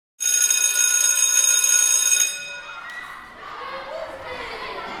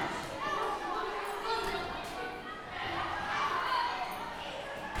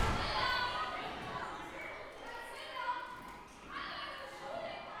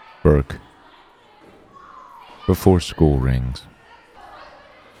Burke, before school rings.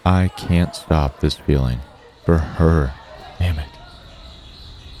 I can't stop this feeling for her. Damn it.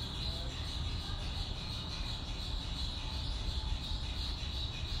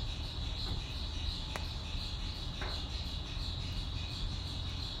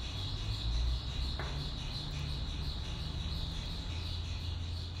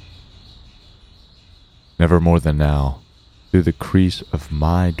 Never more than now, through the crease of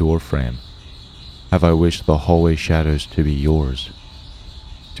my doorframe, have I wished the hallway shadows to be yours,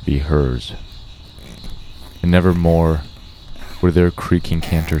 to be hers. And never more were their creaking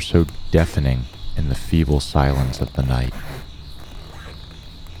canter so deafening in the feeble silence of the night,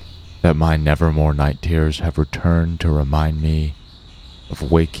 that my nevermore night tears have returned to remind me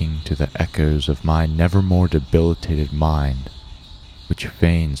of waking to the echoes of my nevermore debilitated mind, which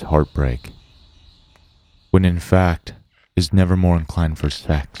feigns heartbreak, when in fact is never more inclined for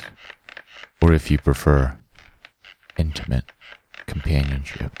sex, or if you prefer, intimate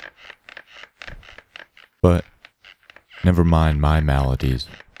companionship. But never mind my maladies,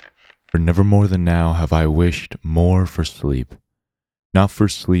 for never more than now have I wished more for sleep, not for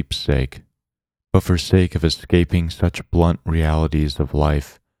sleep's sake, but for sake of escaping such blunt realities of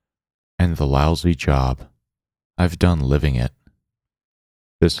life and the lousy job I've done living it.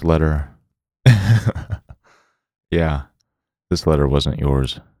 This letter... Yeah, this letter wasn't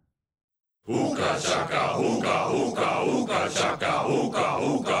yours. Hookah chaka, hookah, hookah, hookah chaka, hookah,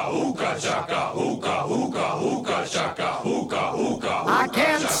 hookah, hookah chaka, hookah, hookah, hookah chaka, hookah, hookah. I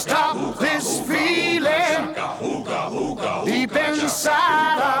can't stop this feeling deep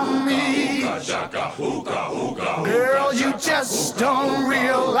inside of me. Girl, you just don't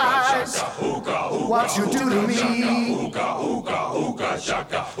realize what you do to me.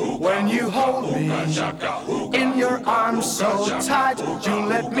 When you hold me in your arms so tight, you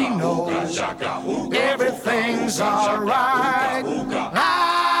let me know everything's alright. I'm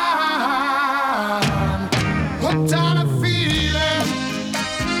hooked on a feeling,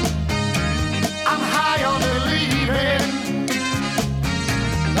 I'm high on believing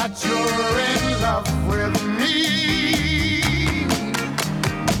that you're in love with me.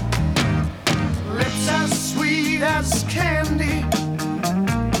 Lips as sweet as candy,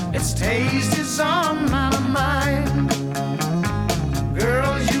 its taste is on my mind.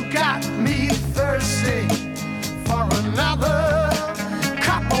 Girl, you got me thirsty for another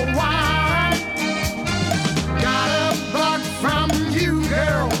cup of wine. Got a bug from you,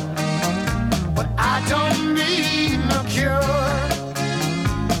 girl, but I don't need no cure.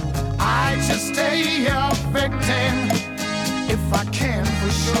 I just stay a victim if I can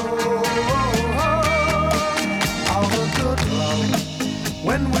for sure. All the good love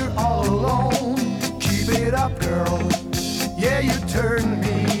when we're all alone. Keep it up, girl. Yeah, you turn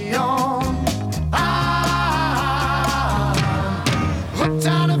me on. I'm hooked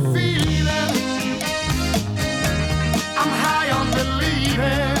on a feeling, I'm high on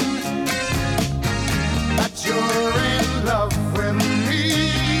believing that you're in love with me.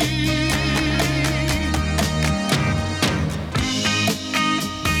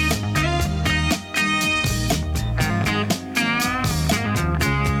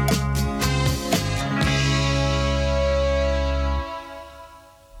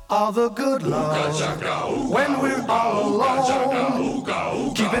 All the good love when we're all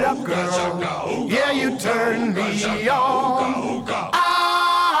alone. Keep it up, girl. Yeah, you turn me on.